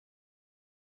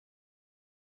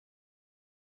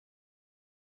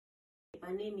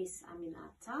my name is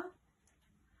Aminata.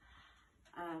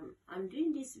 I'm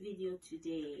doing this video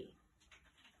today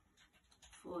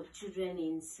for children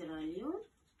in Sierra Leone,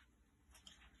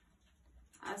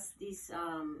 as this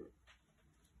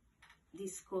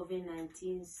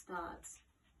COVID-19 starts.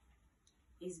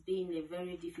 It's been a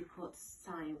very difficult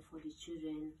time for the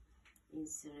children in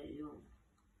Sierra Leone.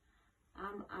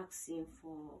 I'm asking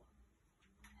for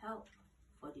help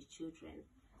for the children.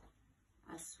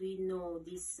 As we know,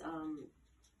 this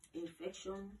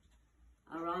infection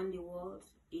around the world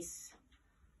is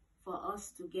for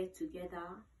us to get together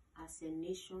as a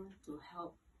nation to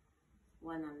help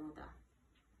one another.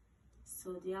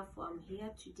 So therefore, I'm here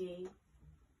today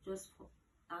just for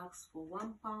ask for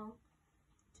 £1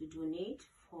 to donate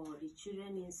for the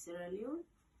children in Sierra Leone.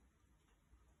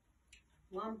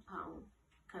 £1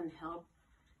 can help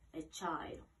a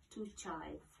child, 2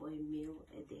 child for a meal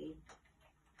a day.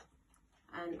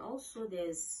 And also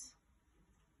there's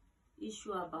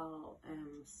issue about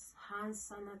hand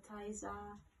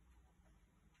sanitizer,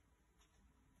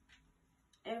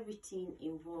 everything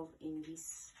involved in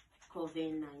this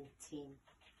COVID-19.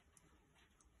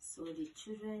 So the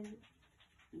children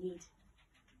need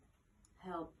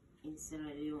help in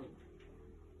Sierra Leone.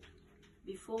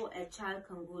 Before, a child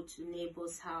can go to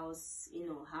neighbor's house,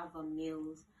 have a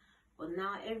meal, but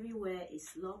now everywhere is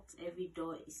locked, every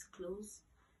door is closed.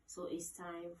 So it's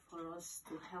time for us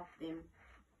to help them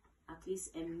at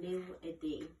least a meal a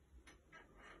day.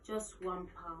 Just £1.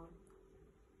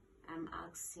 I'm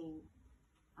asking,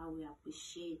 I will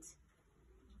appreciate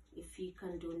if you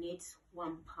can donate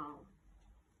 £1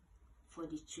 for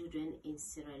the children in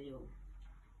Sierra Leone.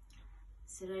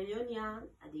 Sierra Leonean,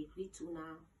 I greet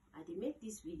una. I make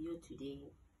this video today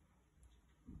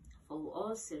for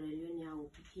all Sierra Leonean who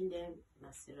picking them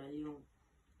in Sierra Leone.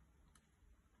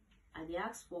 I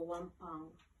ask for £1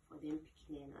 for them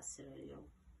picking them in Sierra Leone.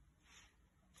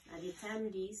 At the time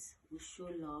this, we show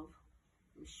love.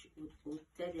 We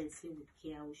tell them say we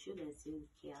care. We show them say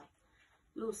we care.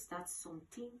 We'll start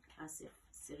something as a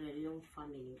Sierra Leone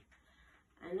family.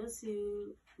 I know say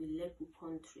we like the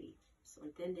country.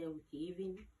 Sometimes then we can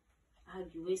even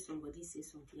argue where somebody say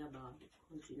something about the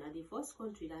country. Now the first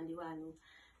country that they want to know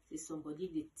say somebody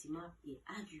the team up they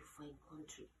argue for a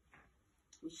country,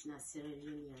 which na Sierra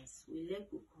Leoneans. We like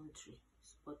the country,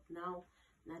 but now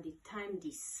the time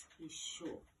this we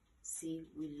show say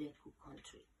we like the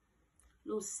country.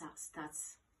 Let's start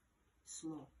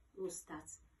small. Let's start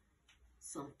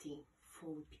something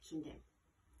for we picking them.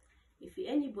 If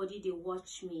anybody they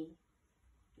watch me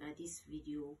now this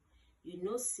video, you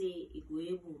know say it will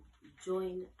able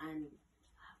join and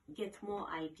get more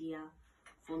idea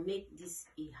for make this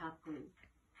happen,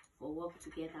 for work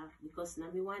together, because now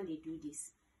me one they do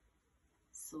this.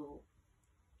 So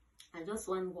I just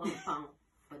want £1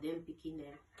 for them picking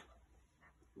them.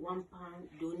 £1,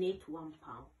 donate £1.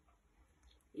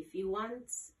 If you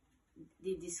want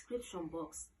the description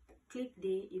box, click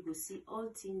there, you will see all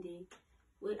thing there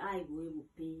where I will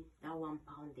pay that £1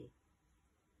 there.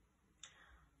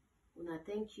 Una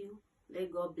thank you.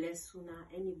 Let God bless una.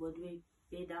 Anybody will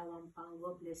pay that £1,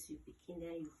 God bless you, picking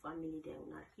there, your family there.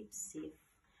 Una keep safe.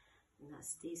 Una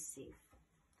stay safe.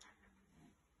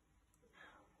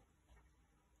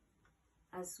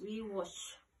 As we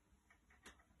watch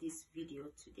this video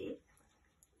today,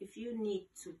 if you need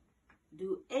to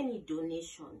do any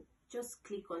donation, just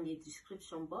click on the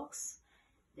description box.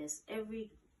 There's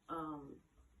every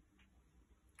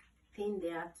thing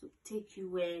there to take you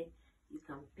where you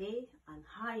can pay and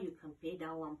how you can pay that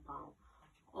 £1.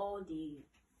 All the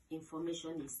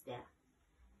information is there.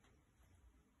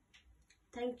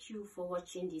 Thank you for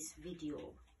watching this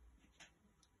video,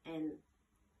 and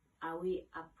I will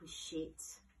appreciate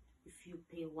if you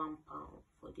pay £1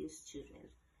 for these children.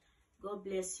 God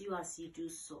bless you as you do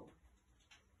so.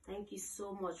 Thank you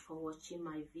so much for watching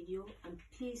my video, and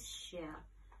please share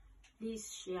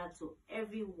to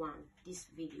everyone this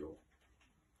video,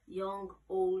 young,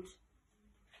 old.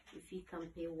 If you can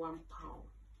pay £1,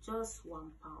 just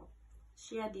 £1,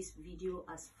 share this video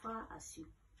as far as you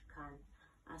can,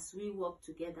 as we work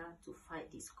together to fight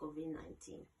this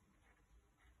COVID-19.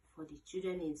 For the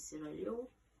children in Sierra Leone,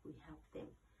 we help them.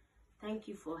 Thank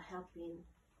you for helping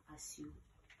as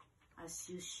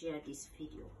you share this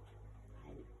video.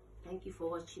 And thank you for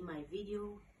watching my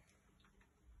video.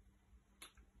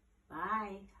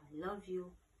 Bye. I love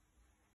you.